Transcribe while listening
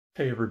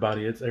Hey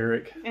everybody, it's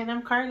Eric. And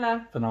I'm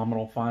Carla.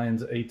 Phenomenal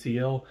Finds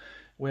ATL.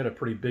 We had a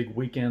pretty big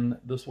weekend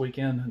this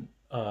weekend.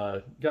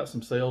 Got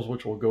some sales,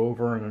 which we'll go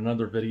over in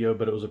another video,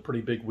 but it was a pretty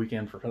big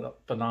weekend for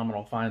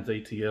Phenomenal Finds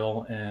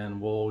ATL,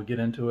 and we'll get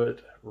into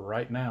it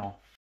right now.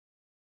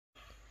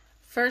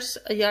 First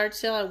yard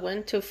sale I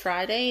went to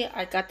Friday,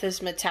 I got this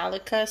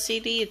Metallica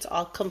CD. It's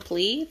all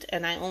complete,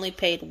 and I only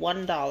paid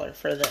 $1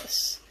 for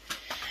this.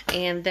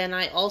 And then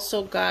I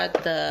also got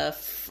the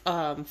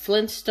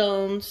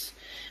Flintstones.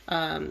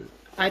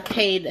 I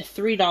paid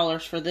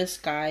 $3 for this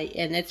guy,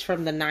 and it's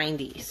from the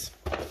 90s.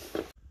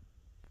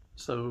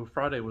 So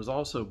Friday was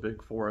also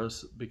big for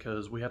us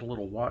because we had a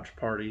little watch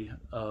party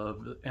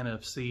of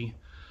NFC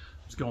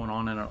was going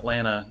on in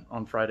Atlanta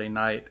on Friday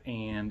night,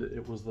 and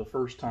it was the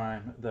first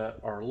time that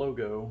our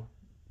logo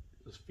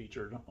is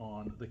featured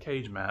on the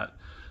cage mat.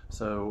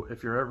 So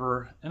if you're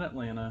ever in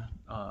Atlanta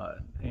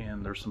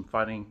and there's some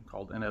fighting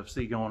called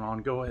NFC going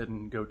on, go ahead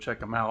and go check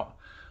them out.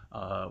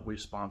 We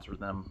sponsor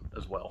them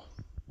as well.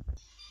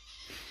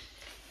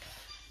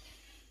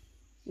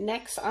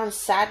 Next, on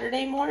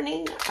Saturday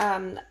morning,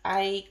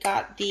 I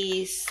got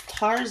these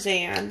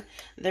Tarzan.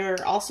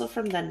 They're also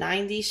from the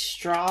 90s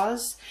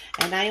straws,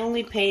 and I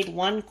only paid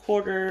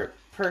 $1/4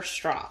 per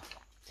straw.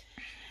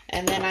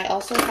 And then I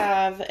also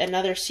have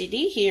another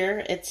CD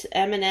here. It's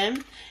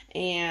M&M,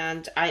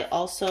 and I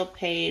also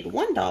paid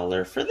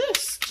 $1 for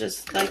this,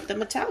 just like the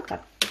Metallica.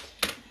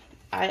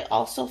 I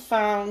also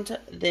found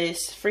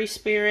this Free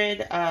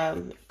Spirit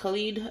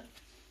Khalid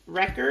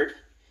record.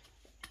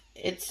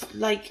 It's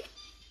like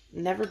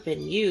never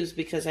been used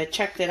because I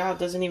checked it out. It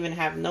doesn't even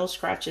have no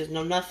scratches,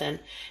 no nothing,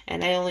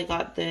 and I only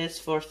got this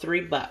for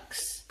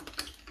 $3.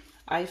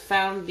 I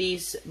found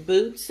these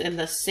boots in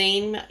the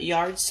same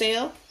yard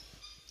sale,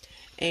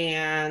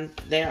 and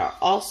they are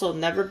also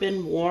never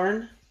been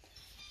worn,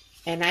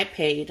 and I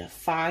paid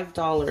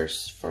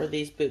 $5 for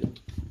these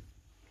boots.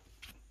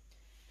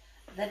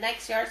 The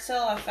next yard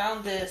sale, I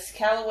found this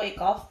Callaway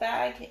golf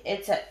bag.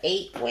 It's an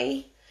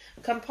 8-way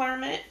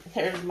compartment.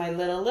 There's my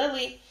little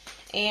Lily.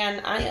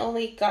 And I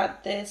only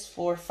got this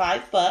for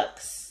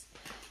 $5.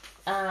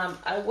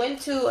 I went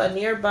to a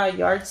nearby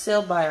yard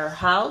sale by our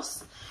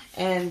house,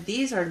 and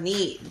these are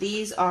neat.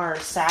 These are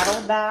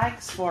saddle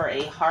bags for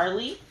a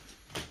Harley.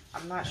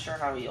 I'm not sure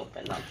how we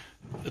open them.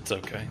 It's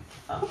okay.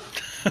 Oh.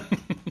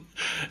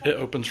 It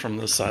opens from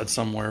this side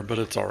somewhere, but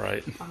it's all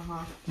right.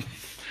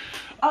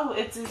 Oh,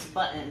 it's this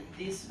button.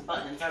 These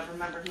buttons. I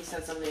remember he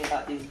said something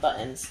about these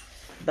buttons.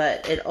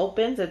 But it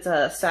opens. It's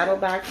a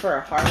saddlebag for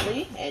a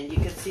Harley, and you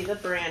can see the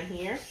brand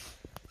here,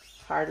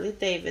 Harley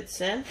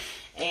Davidson.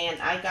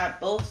 And I got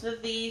both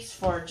of these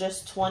for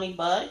just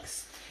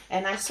 $20.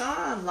 And I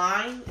saw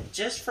online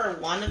just for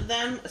one of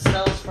them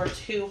sells for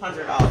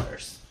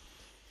 $200.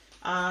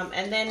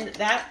 And then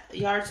that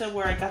yard sale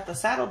where I got the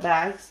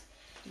saddlebags,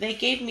 they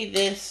gave me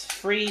this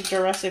free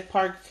Jurassic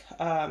Park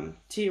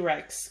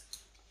T-Rex.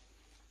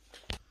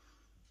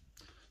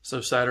 So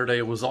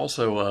Saturday was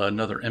also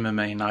another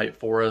MMA night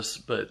for us,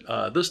 but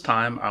this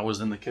time I was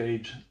in the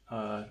cage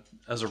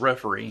as a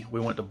referee.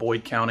 We went to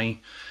Boyd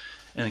County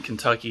in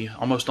Kentucky,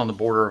 almost on the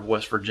border of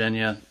West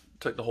Virginia.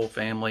 Took the whole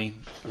family,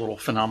 a little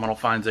Phenomenal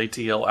Finds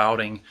ATL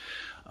outing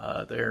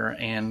there,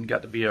 and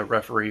got to be a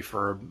referee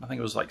for, I think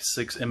it was like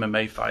 6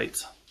 MMA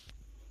fights.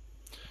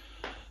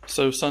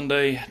 So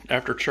Sunday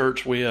after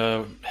church, we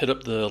hit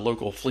up the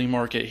local flea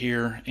market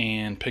here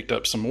and picked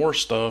up some more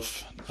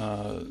stuff.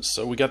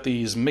 So we got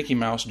these Mickey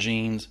Mouse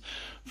jeans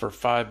for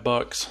 $5.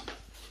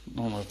 I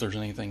don't know if there's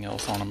anything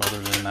else on them other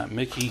than that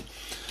Mickey.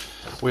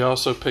 We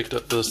also picked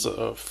up this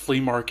flea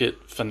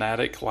market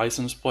fanatic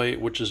license plate,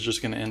 which is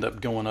just going to end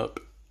up going up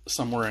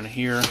somewhere in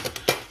here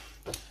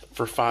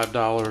for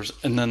 $5.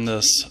 And then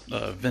this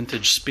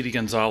vintage Speedy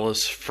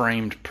Gonzalez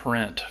framed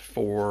print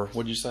for,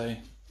 what'd you say?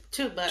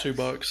 $2.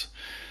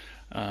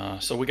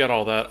 $2. So we got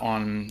all that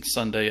on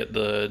Sunday at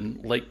the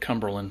Lake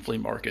Cumberland Flea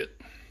Market.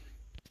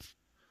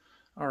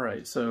 All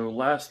right, so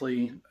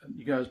lastly,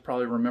 you guys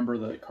probably remember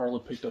that Carla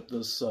picked up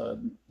this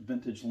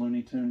vintage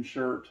Looney Tunes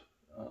shirt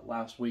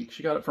last week.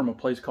 She got it from a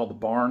place called The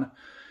Barn,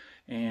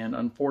 and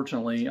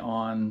unfortunately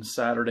on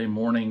Saturday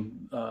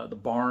morning, The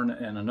Barn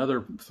and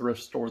another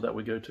thrift store that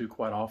we go to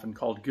quite often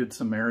called Good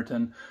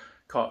Samaritan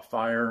caught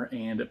fire,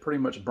 and it pretty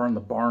much burned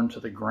the barn to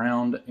the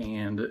ground,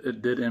 and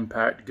it did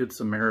impact Good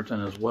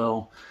Samaritan as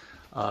well.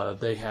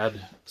 They had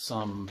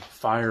some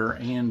fire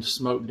and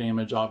smoke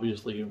damage,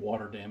 obviously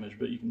water damage,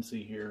 but you can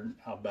see here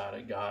how bad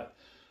it got.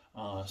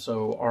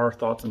 So our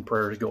thoughts and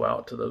prayers go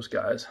out to those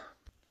guys.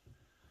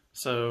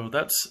 So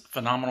that's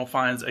Phenomenal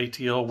Finds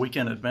ATL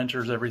Weekend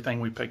Adventures, everything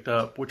we picked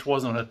up, which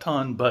wasn't a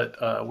ton,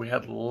 but we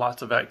had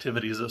lots of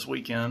activities this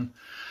weekend.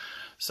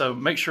 So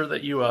make sure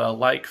that you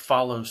like,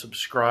 follow,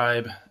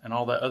 subscribe, and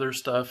all that other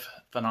stuff.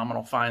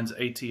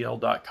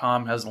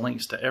 PhenomenalFindsATL.com has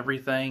links to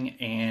everything,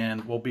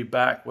 and we'll be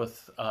back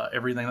with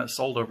everything that's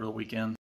sold over the weekend.